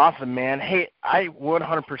 Awesome, man. Hey, I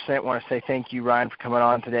 100% want to say thank you, Ryan, for coming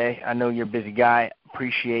on today. I know you're a busy guy.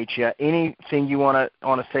 Appreciate you. Anything you want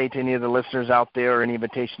to say to any of the listeners out there, or any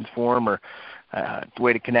invitations for them, or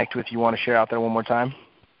way to connect with you want to share out there one more time?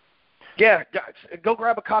 Yeah, go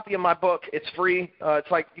grab a copy of my book. It's free.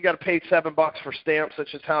 It's like you got to pay $7 for stamps.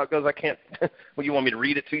 That's just how it goes. I can't. Well, you want me to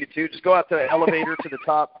read it to you too? Just go out to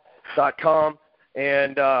elevatortothetop.com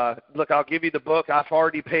and look. I'll give you the book. I've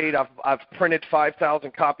already paid. I've printed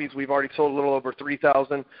 5,000 copies. We've already sold a little over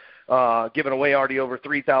 3,000. Given away already over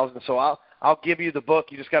 3,000. So I'll give you the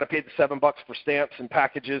book. You just got to pay the $7 for stamps and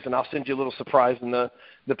packages, and I'll send you a little surprise in the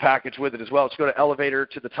package with it as well. Just go to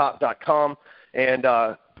elevatortothetop.com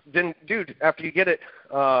and. Then, dude, after you get it,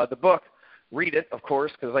 the book, read it, of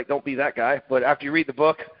course, because don't be that guy. But after you read the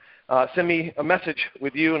book, send me a message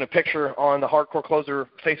with you and a picture on the Hardcore Closer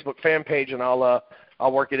Facebook fan page, and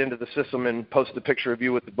I'll work it into the system and post a picture of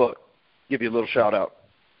you with the book. Give you a little shout out.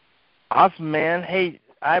 Awesome, man. Hey,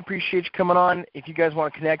 I appreciate you coming on. If you guys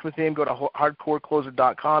want to connect with him, go to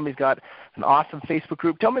hardcorecloser.com. He's got an awesome Facebook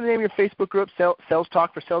group. Tell me the name of your Facebook group, Sales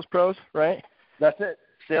Talk for Sales Pros, right? That's it.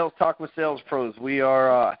 Sales Talk with Sales Pros. We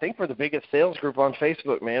are, I think we're the biggest sales group on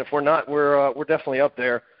Facebook, man. If we're not, we're definitely up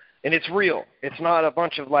there. And it's real. It's not a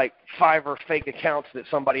bunch of Fiverr fake accounts that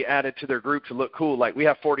somebody added to their group to look cool. We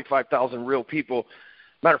have 45,000 real people.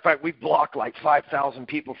 Matter of fact, we blocked 5,000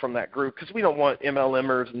 people from that group because we don't want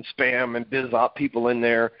MLMers and spam and BizOp people in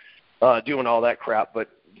there doing all that crap. But,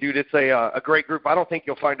 dude, it's a great group. I don't think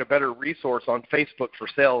you'll find a better resource on Facebook for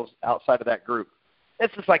sales outside of that group.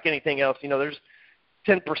 It's just like anything else. There's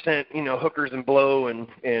 10%, hookers and blow and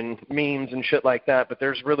memes and shit like that, but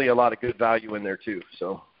there's really a lot of good value in there too.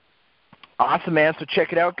 So awesome, man. So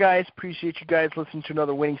check it out, guys. Appreciate you guys listening to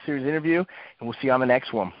another Winning Series interview, and we'll see you on the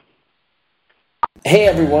next one. Hey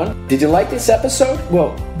everyone, did you like this episode?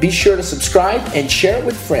 Well, be sure to subscribe and share it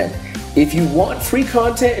with a friend. If you want free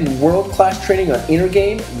content and world-class training on inner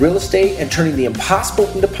game, real estate, and turning the impossible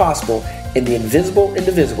into possible and the invisible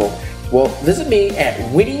into visible, well, visit me at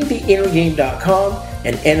winningtheinnergame.com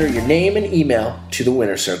and enter your name and email to the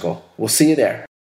Winner Circle. We'll see you there.